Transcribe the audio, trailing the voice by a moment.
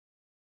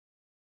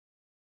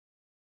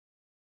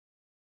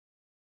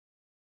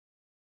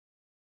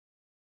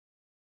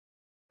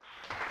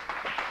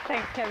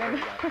Thanks, Kevin.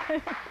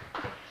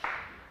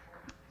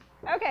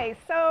 Okay,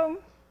 so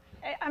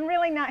I'm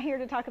really not here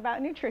to talk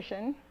about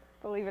nutrition,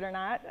 believe it or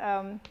not.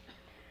 I'm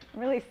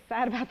really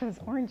sad about those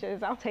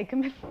oranges. I'll take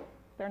them if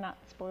they're not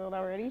spoiled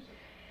already.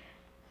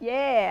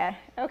 Yeah,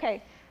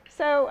 okay.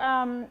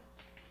 So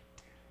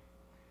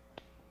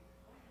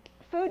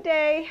Food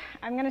Day,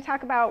 I'm going to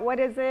talk about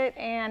what is it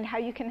and how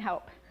you can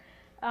help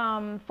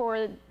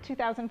for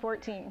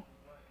 2014.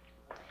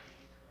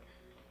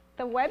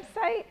 The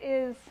website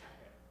is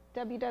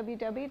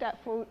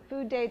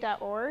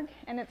www.foodday.org,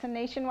 and it's a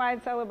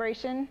nationwide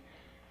celebration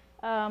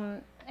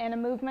and a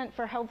movement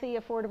for healthy,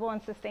 affordable,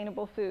 and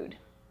sustainable food.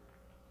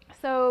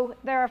 So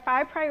there are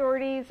 5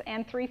 priorities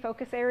and 3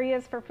 focus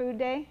areas for Food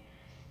Day,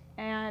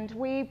 and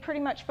we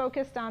pretty much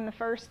focused on the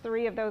first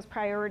 3 of those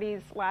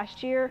priorities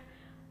last year.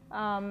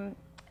 And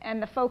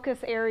the focus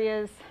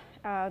areas,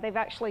 they've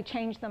actually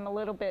changed them a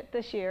little bit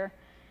this year.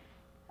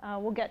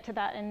 We'll get to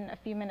that in a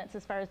few minutes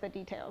as far as the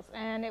details.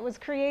 And it was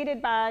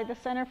created by the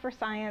Center for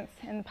Science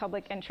in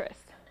Public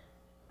Interest.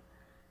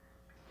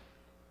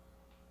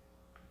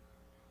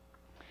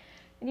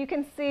 And you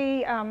can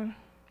see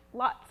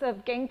lots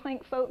of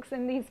Gangplank folks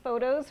in these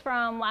photos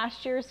from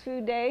last year's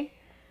Food Day,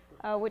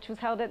 which was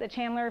held at the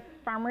Chandler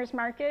Farmers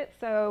Market.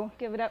 So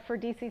give it up for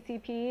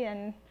DCCP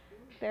and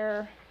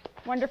their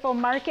wonderful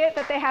market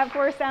that they have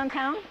for us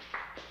downtown.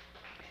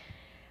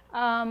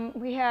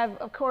 We have,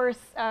 of course,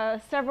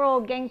 several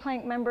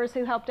Gangplank members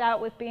who helped out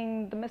with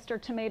being the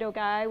Mr. Tomato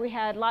guy. We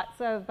had lots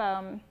of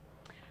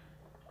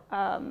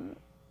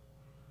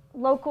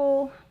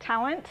local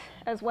talent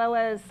as well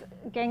as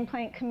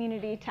Gangplank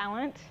community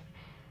talent.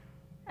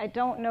 I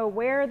don't know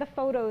where the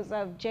photos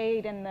of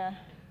Jade and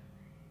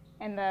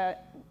the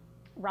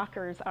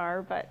rockers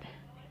are, but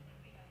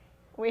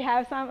we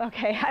have some.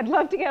 Okay, I'd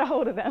love to get a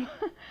hold of them.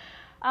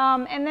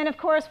 And then, of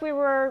course, we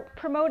were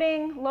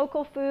promoting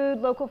local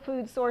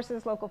food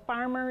sources, local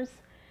farmers,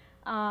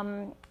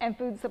 and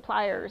food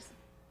suppliers.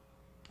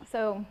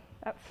 So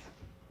that's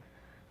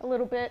a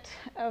little bit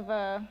of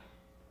a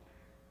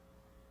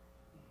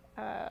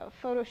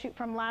photo shoot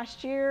from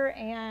last year,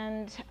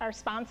 and our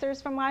sponsors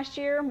from last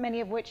year,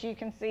 many of which you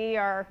can see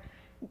are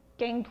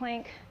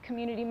Gangplank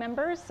community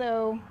members.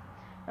 So,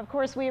 of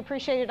course, we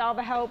appreciated all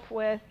the help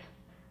with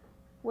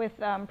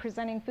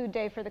presenting Food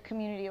Day for the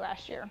community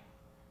last year.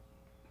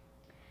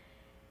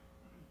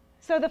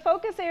 So the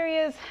focus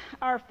areas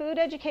are food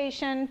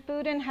education,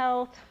 food and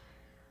health,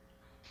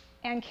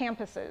 and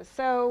campuses.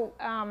 So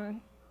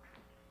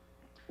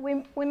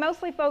we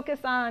mostly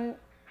focus on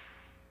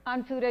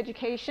food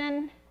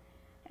education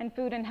and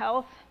food and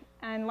health.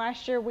 And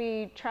last year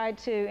we tried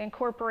to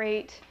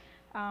incorporate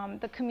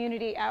the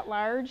community at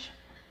large.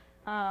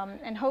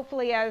 And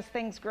hopefully as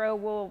things grow,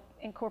 we'll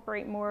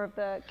incorporate more of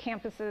the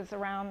campuses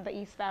around the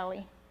East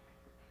Valley.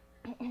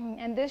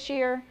 And this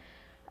year,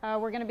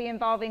 we're going to be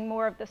involving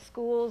more of the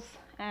schools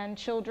and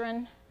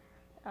children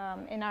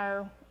in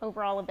our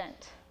overall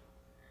event.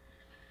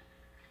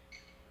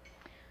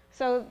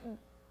 So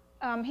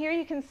here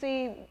you can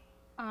see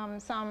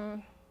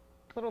some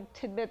little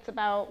tidbits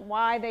about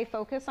why they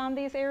focus on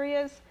these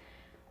areas.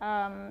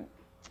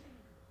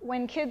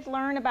 When kids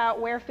learn about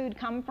where food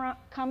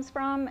comes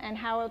from and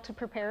how to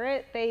prepare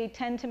it, they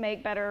tend to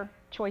make better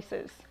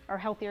choices or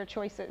healthier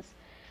choices,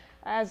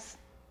 as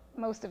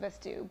most of us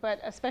do, but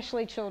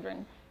especially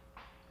children.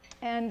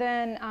 And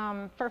then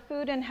for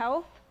food and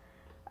health,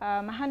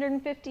 that's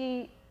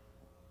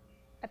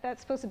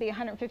supposed to be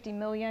 $150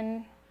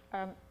 billion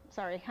in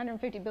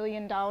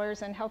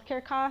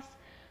healthcare costs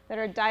that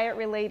are diet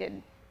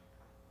related.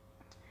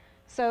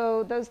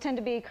 So those tend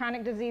to be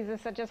chronic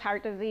diseases such as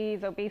heart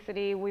disease,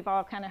 obesity, we've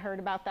all kind of heard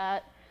about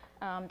that,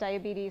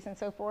 diabetes and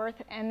so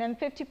forth. And then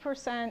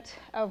 50%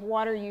 of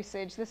water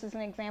usage. This is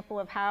an example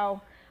of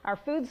how our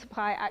food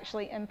supply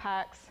actually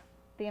impacts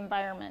the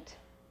environment.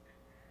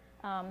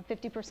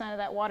 50% of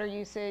that water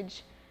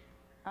usage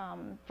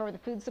for the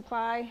food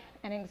supply.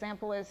 An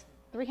example is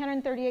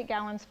 338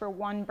 gallons for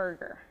 1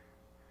 burger.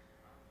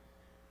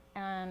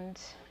 And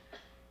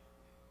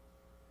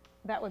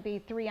that would be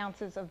 3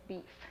 ounces of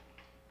beef.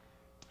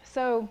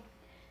 So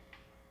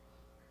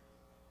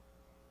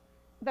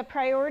the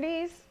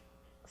priorities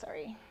are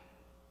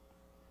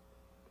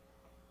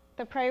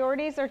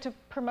to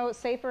promote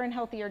safer and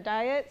healthier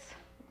diets,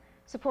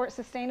 support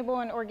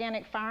sustainable and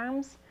organic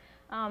farms.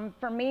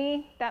 For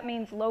me, that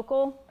means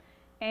local,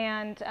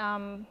 and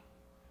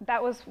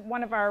that was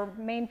one of our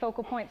main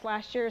focal points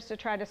last year, is to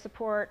try to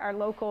support our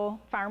local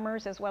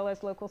farmers as well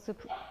as local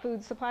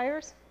food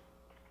suppliers.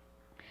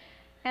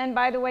 And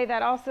by the way,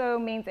 that also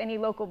means any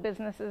local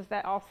businesses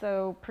that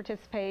also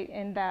participate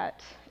in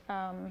that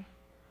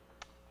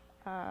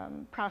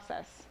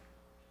process.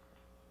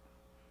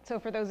 So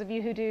for those of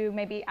you who do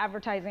maybe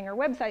advertising or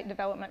website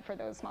development for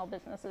those small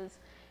businesses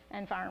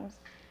and farms.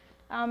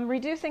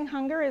 Reducing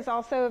hunger is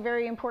also a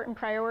very important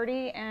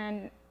priority,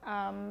 and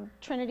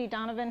Trinity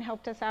Donovan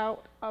helped us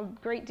out a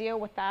great deal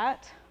with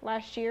that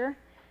last year.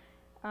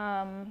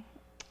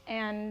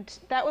 And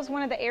that was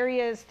one of the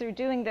areas through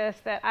doing this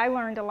that I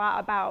learned a lot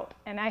about.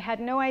 And I had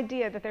no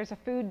idea that there's a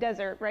food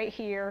desert right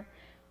here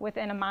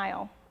within a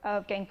mile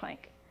of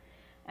Gangplank.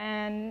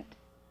 And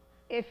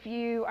if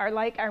you are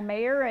like our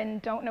mayor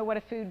and don't know what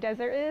a food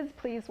desert is,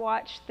 please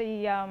watch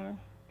the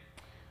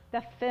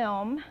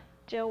film.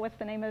 Jill, what's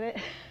the name of it?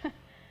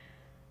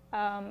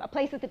 A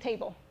Place at the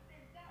Table.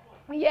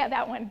 Yeah,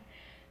 that one.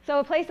 So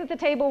A Place at the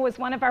Table was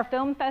one of our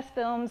Film Fest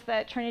films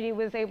that Trinity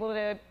was able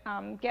to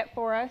get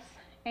for us,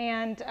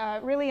 and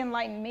really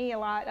enlightened me a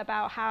lot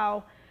about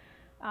how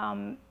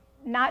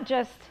not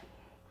just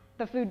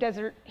the food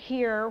desert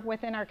here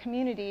within our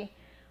community,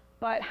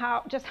 but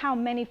just how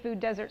many food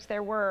deserts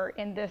there were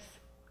in this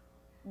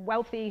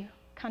wealthy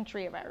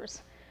country of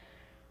ours.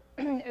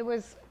 It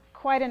was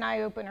quite an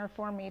eye-opener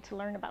for me to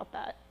learn about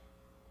that.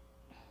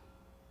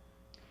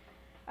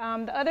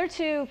 The other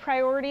two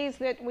priorities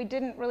that we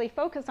didn't really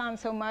focus on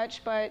so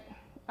much, but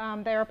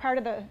they're a part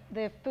of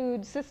the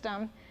food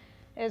system,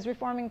 is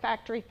reforming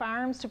factory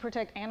farms to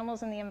protect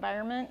animals and the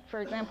environment.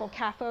 For example,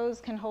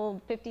 CAFOs can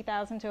hold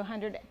 50,000 to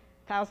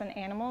 100,000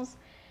 animals.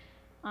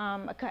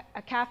 A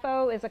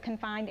CAFO is a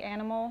confined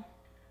animal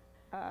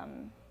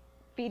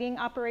feeding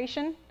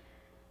operation.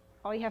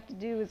 All you have to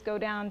do is go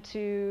down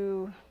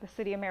to the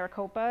city of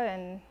Maricopa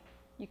and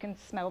you can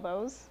smell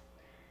those.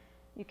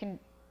 You can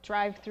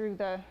drive through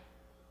the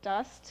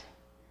dust.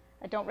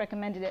 I don't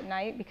recommend it at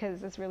night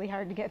because it's really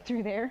hard to get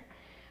through there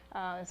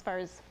as far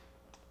as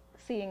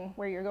seeing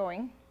where you're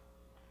going.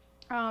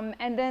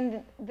 And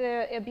then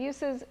the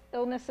abuses,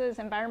 illnesses,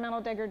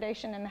 environmental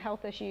degradation, and the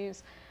health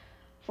issues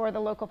for the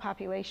local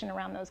population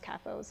around those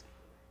CAFOs.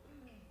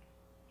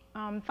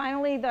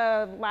 Finally,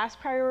 the last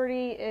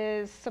priority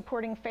is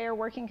supporting fair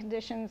working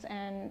conditions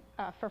and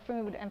for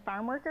food and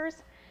farm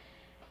workers.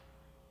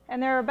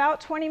 And there are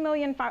about 20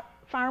 million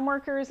farm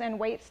workers and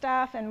wait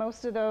staff, and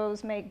most of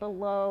those make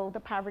below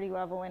the poverty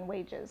level in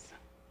wages.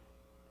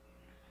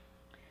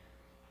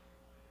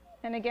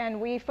 And again,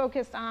 we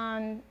focused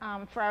on,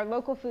 for our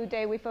local food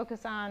day, we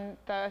focus on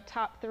the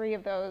top 3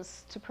 of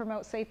those to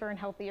promote safer and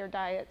healthier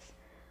diets,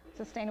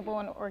 sustainable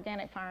and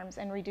organic farms,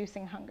 and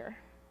reducing hunger.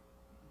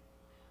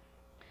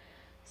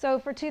 So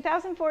for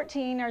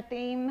 2014, our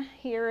theme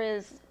here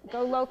is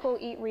Go Local,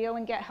 Eat Real,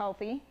 and Get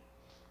Healthy.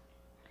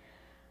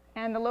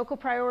 And the local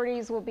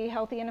priorities will be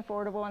healthy and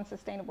affordable and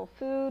sustainable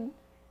food.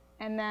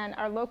 And then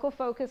our local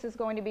focus is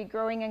going to be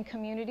growing in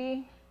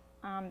community.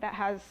 That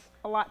has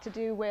a lot to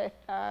do with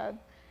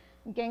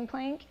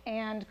Gangplank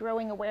and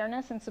growing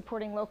awareness and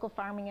supporting local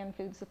farming and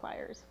food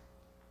suppliers.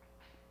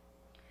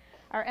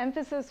 Our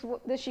emphasis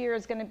this year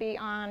is going to be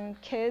on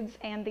kids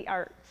and the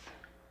arts.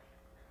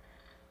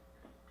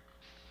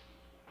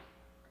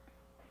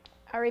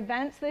 Our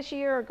events this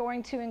year are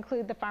going to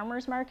include the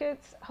farmers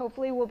markets.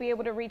 Hopefully we'll be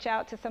able to reach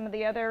out to some of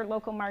the other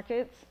local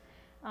markets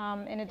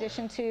in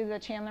addition to the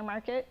Chandler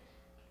market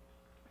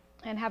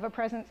and have a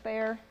presence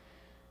there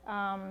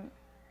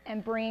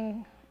and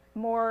bring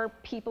more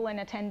people and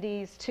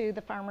attendees to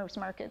the farmers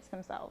markets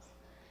themselves.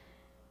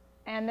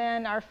 And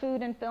then our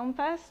Food and Film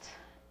Fest,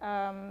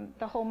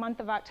 the whole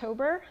month of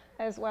October,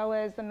 as well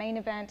as the main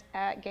event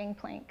at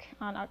Gangplank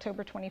on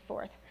October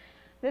 24th.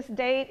 This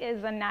date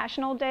is a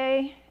national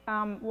day.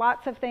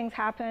 Lots of things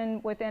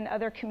happen within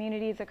other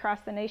communities across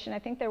the nation. I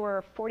think there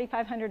were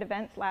 4,500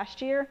 events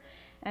last year,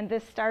 and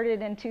this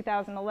started in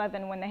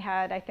 2011 when they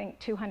had, I think,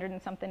 200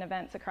 and something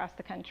events across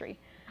the country.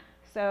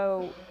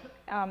 So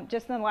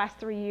just in the last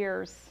 3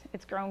 years,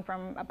 it's grown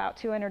from about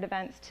 200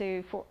 events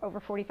to over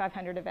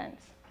 4,500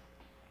 events.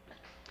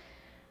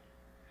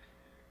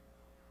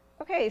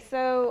 Okay,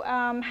 so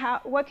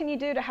what can you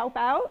do to help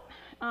out?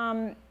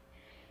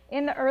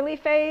 In the early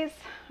phase,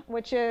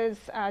 which is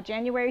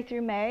January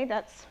through May,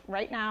 that's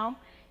right now,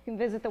 you can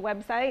visit the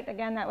website.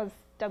 Again, that was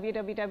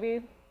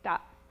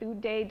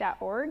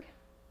www.foodday.org.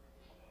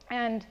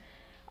 And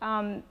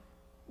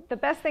the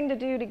best thing to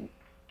do to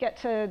get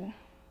to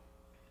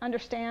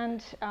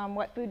understand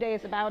what Food Day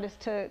is about is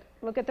to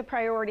look at the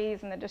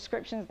priorities and the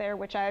descriptions there,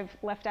 which I've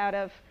left out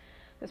of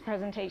this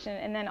presentation,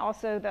 and then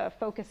also the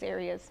focus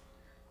areas.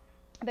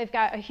 They've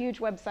got a huge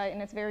website,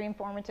 and it's very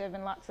informative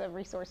and lots of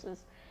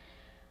resources.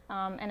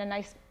 And a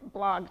nice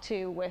blog,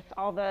 too, with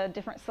all the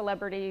different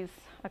celebrities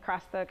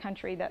across the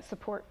country that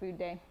support Food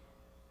Day.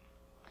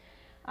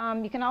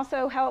 You can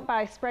also help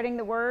by spreading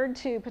the word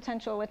to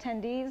potential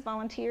attendees,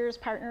 volunteers,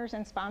 partners,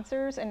 and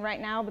sponsors. And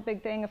right now, the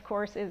big thing, of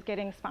course, is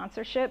getting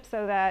sponsorship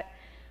so that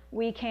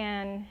we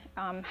can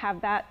have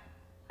that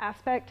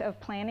aspect of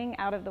planning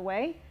out of the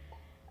way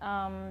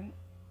and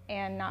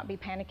not be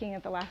panicking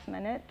at the last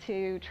minute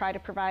to try to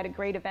provide a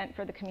great event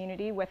for the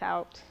community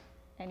without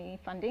any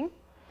funding.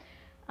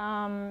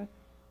 And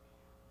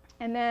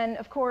then,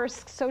 of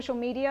course, social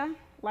media,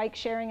 like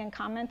sharing and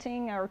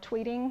commenting or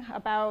tweeting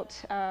about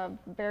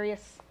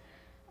various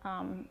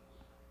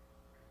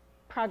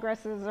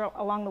progresses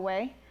along the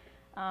way.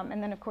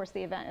 And then, of course,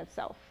 the event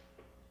itself,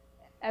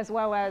 as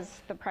well as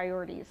the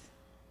priorities.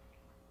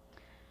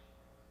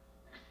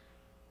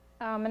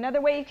 Another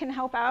way you can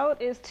help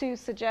out is to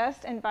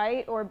suggest,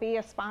 invite, or be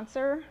a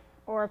sponsor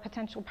or a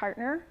potential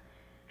partner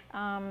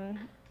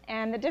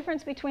And the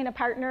difference between a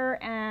partner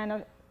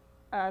and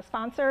a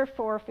sponsor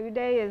for Food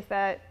Day is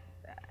that,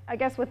 I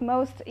guess with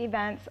most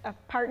events, a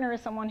partner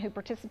is someone who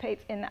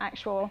participates in the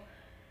actual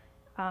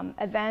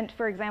event.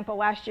 For example,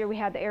 last year we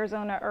had the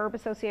Arizona Herb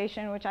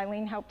Association, which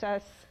Eileen helped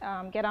us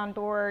get on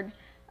board.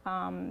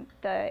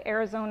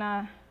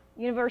 The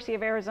University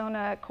of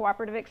Arizona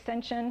Cooperative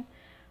Extension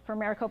for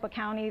Maricopa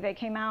County, they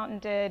came out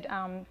and did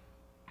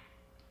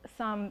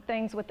some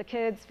things with the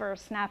kids for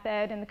SNAP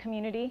Ed in the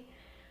community,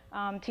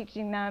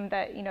 teaching them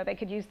that they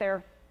could use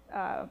their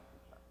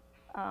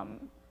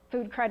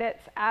food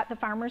credits at the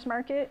farmers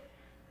market,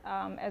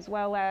 as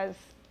well as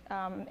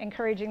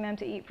encouraging them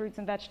to eat fruits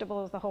and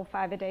vegetables, the whole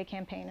 5-a-day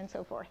campaign, and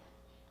so forth.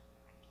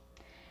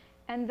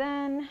 And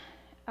then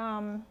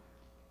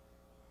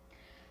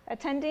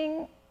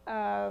attending,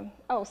 and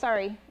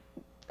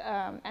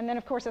then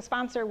of course a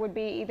sponsor would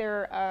be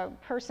either a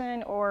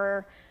person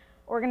or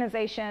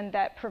organization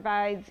that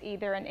provides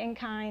either an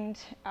in-kind,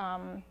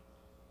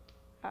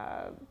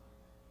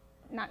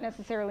 not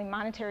necessarily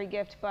monetary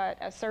gift, but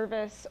a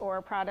service or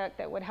a product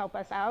that would help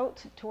us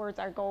out towards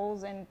our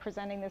goals in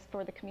presenting this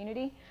for the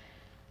community,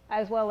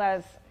 as well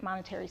as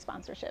monetary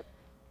sponsorship.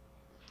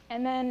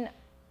 And then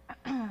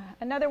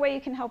another way you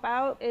can help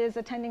out is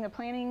attending a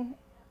planning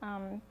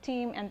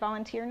team and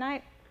volunteer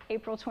night,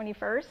 April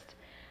 21st.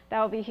 That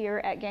will be here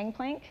at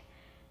Gangplank.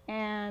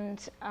 And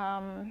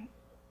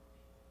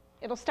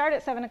it'll start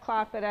at 7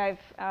 o'clock, but I've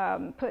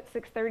put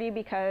 6:30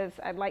 because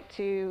I'd like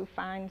to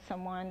find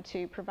someone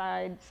to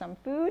provide some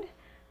food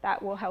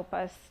that will help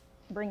us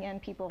bring in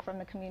people from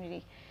the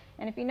community.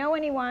 And if you know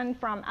anyone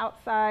from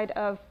outside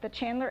of the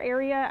Chandler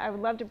area, I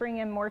would love to bring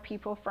in more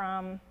people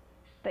from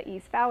the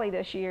East Valley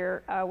this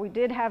year. We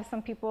did have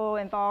some people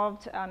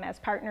involved as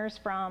partners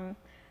from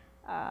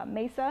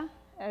Mesa,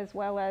 as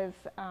well as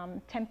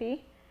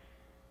Tempe.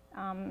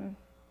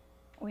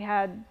 We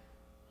had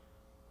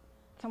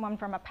someone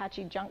from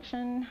Apache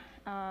Junction,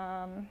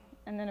 and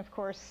then of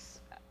course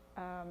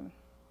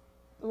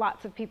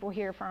lots of people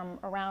here from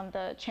around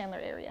the Chandler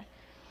area.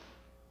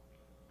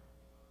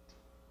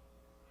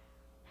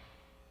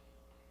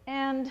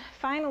 And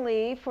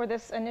finally, for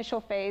this initial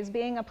phase,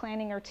 being a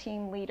planning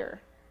team leader,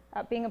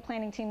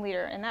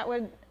 and that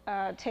would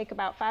take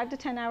about 5 to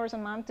 10 hours a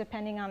month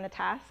depending on the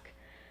task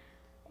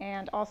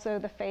and also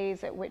the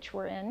phase at which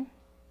we're in.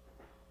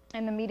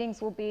 And the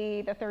meetings will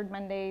be the third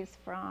Mondays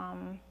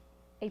from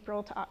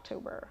April to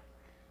October,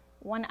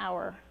 1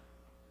 hour.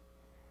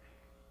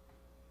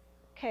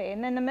 Okay,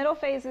 and then the middle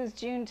phase is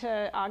June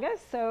to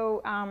August.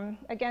 So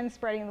again,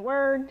 spreading the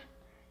word,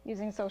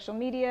 using social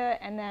media,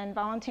 and then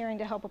volunteering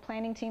to help a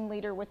planning team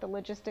leader with the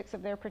logistics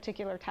of their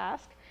particular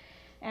task.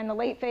 And the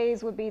late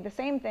phase would be the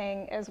same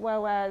thing, as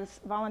well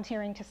as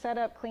volunteering to set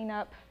up, clean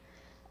up,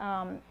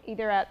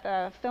 either at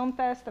the Film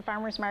Fest, the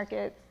Farmers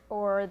Market,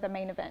 or the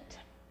main event.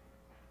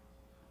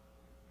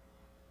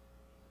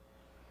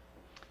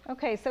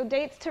 Okay, so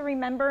dates to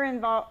remember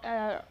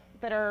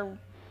that are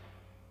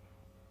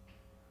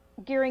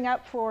gearing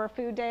up for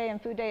Food Day,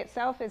 and Food Day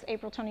itself is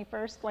April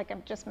 21st, like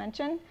I've just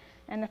mentioned,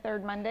 and the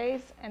third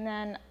Mondays. And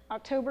then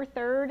October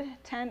 3rd,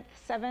 10th,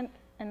 7th,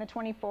 and the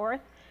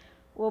 24th,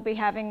 we'll be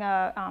having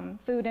a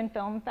Food and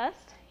Film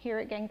Fest here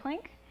at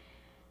Gangplank.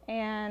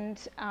 And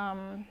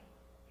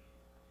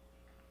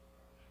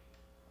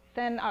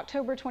then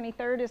October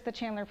 23rd is the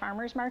Chandler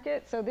Farmers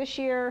Market. So this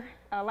year,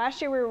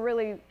 last year we were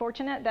really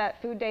fortunate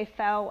that Food Day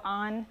fell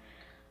on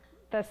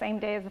the same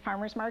day as the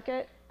Farmers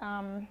Market.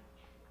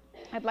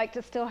 I'd like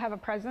to still have a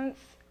presence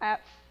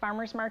at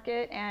Farmers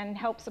Market and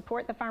help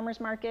support the Farmers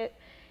Market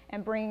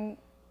and bring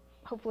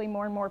hopefully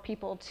more and more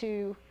people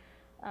to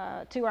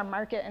our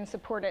market and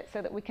support it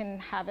so that we can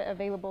have it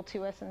available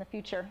to us in the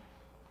future.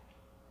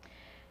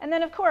 And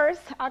then of course,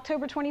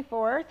 October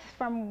 24th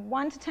from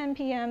 1 to 10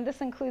 p.m., this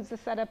includes the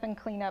setup and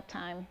cleanup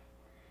time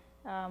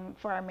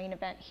for our main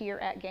event here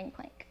at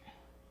Gangplank.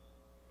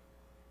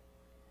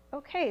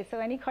 Okay, so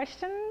any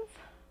questions?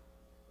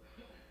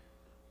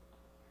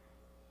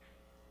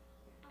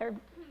 Yes,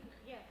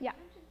 yeah. You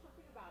mentioned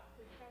something about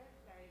food credits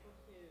that are able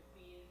to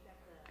be used at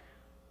the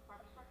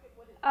farmers market.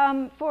 What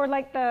is For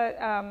like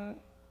the,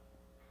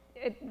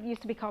 it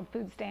used to be called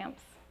food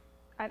stamps.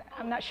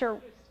 I'm not sure.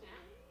 Food stamps?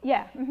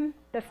 Yeah.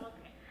 Okay.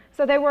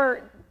 So they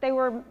were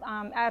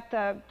at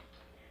the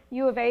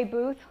U of A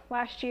booth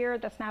last year,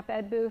 the SNAP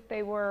Ed booth.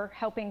 They were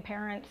helping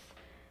parents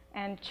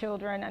and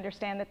children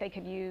understand that they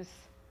could use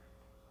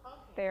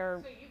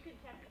their. So you can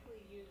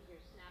technically use your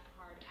SNAP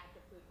card at the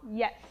food market?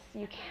 Yes,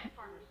 you can.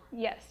 Farmers market?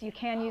 Yes, you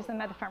can use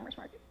them at the farmers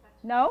market.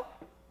 No?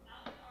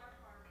 Not with our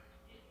card.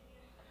 You can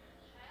use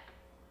the check,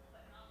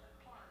 but not the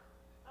card.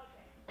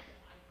 Okay.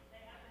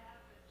 They have to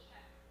have the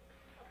check.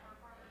 Our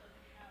farmer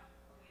doesn't have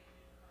a way to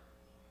use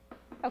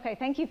the card. Okay,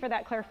 thank you for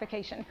that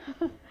clarification.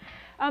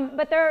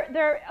 But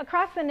there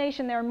across the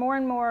nation, there are more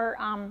and more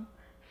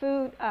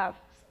food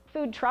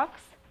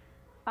trucks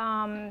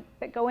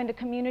that go into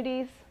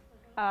communities.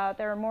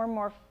 There are more and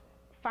more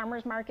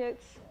farmers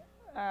markets,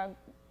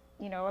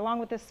 along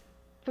with this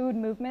food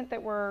movement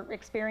that we're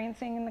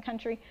experiencing in the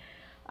country.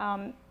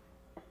 And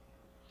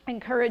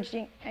encourage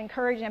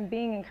and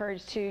being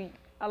encouraged to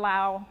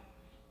allow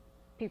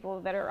people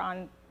that are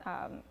on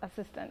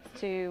assistance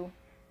to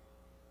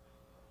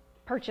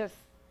purchase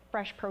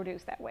fresh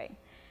produce that way.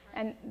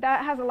 And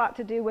that has a lot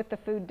to do with the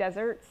food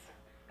deserts.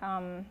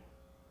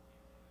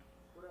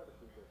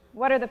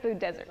 What are the food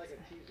deserts? It's like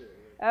a teaser.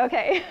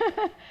 Okay.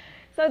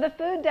 So the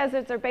food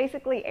deserts are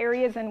basically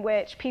areas in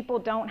which people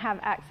don't have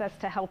access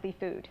to healthy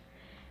food.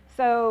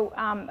 So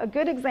a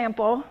good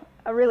example,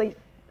 a really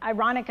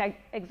ironic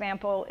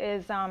example,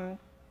 is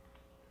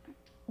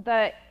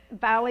the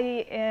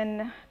valley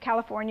in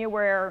California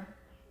where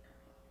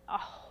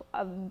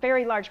a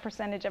very large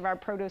percentage of our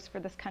produce for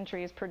this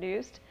country is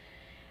produced.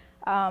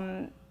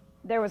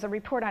 There was a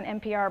report on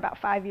NPR about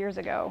 5 years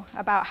ago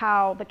about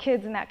how the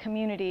kids in that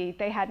community,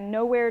 they had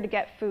nowhere to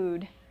get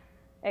food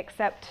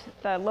except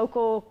the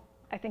local,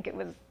 I think it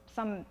was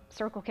some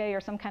Circle K or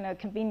some kind of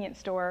convenience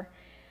store,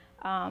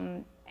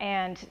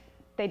 and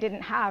they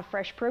didn't have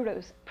fresh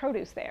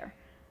produce there.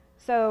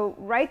 So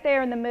right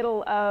there in the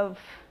middle of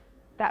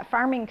that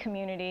farming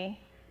community,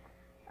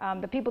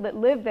 the people that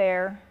live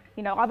there,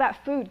 you know, all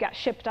that food got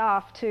shipped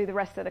off to the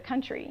rest of the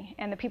country,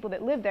 and the people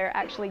that lived there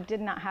actually did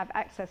not have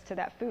access to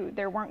that food.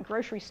 There weren't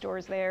grocery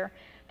stores there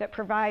that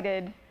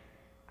provided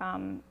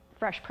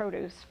fresh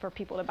produce for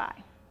people to buy.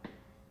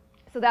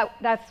 So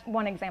that's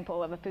one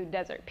example of a food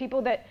desert.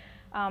 People that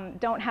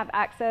don't have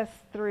access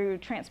through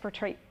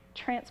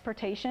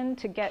transportation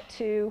to get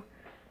to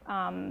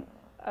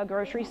a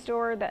grocery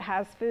store that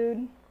has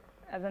food.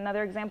 As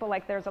another example,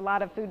 like there's a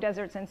lot of food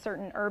deserts in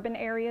certain urban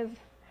areas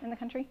in the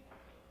country.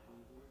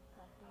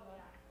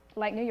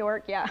 Like New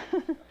York, yeah.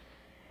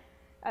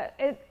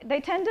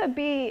 They tend to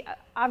be,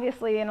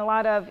 obviously, in a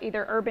lot of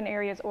either urban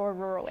areas or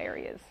rural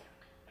areas.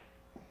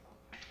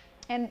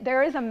 And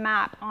there is a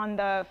map on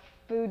the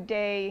Food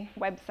Day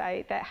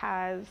website that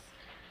has,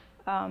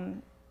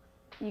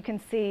 you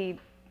can see,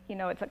 you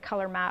know, it's a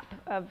color map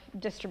of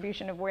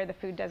distribution of where the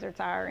food deserts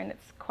are, and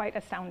it's quite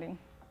astounding.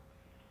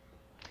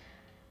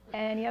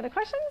 Any other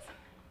questions?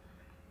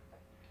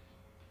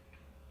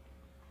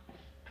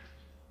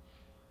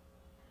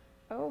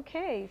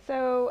 Okay,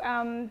 so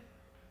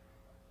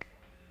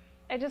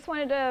I just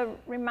wanted to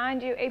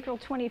remind you, April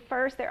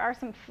 21st, there are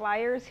some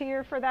flyers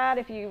here for that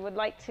if you would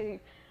like to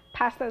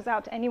pass those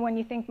out to anyone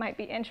you think might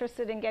be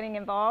interested in getting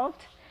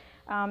involved.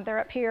 They're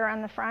up here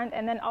on the front.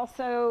 And then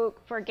also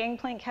for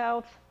Gangplank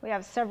Health, we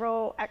have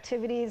several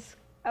activities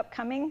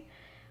upcoming.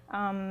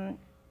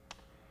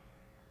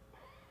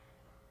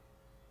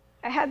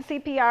 I had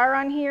CPR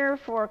on here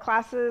for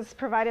classes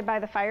provided by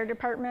the fire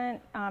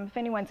department. If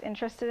anyone's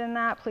interested in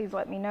that, please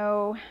let me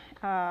know.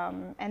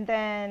 And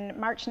then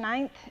March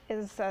 9th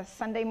is a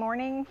Sunday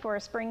morning for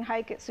a spring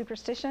hike at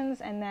Superstitions,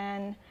 and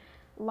then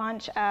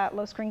lunch at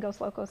Los Gringos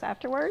Locos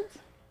afterwards.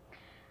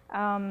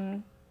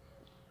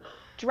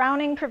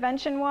 Drowning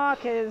Prevention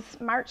Walk is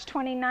March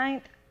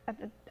 29th.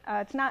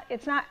 It's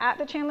not at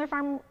the Chandler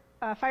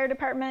Fire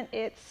Department.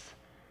 It's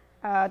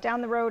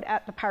down the road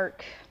at the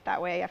park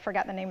that way. I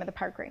forgot the name of the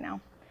park right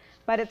now.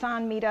 But it's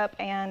on Meetup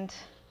and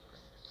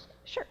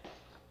sure.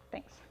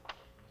 Thanks.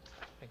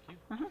 Thank you.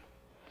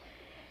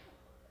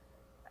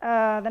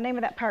 The name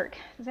of that park.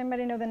 Does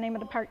anybody know the name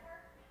of the park?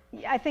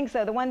 Yeah, I think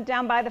so. The one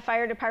down by the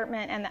fire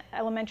department and the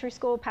elementary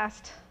school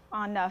past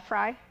on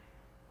Fry.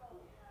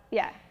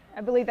 Yeah,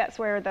 I believe that's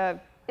where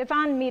it's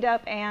on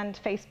Meetup and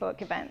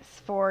Facebook events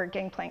for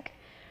Gangplank.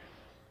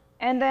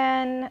 And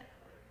then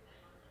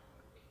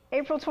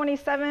April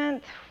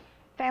 27th,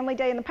 Family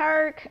Day in the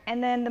Park,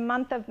 and then the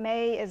month of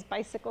May is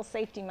Bicycle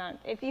Safety Month.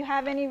 If you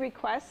have any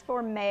requests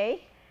for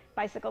May,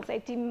 Bicycle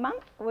Safety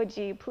Month, would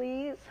you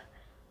please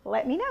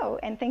let me know,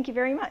 and thank you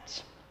very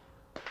much.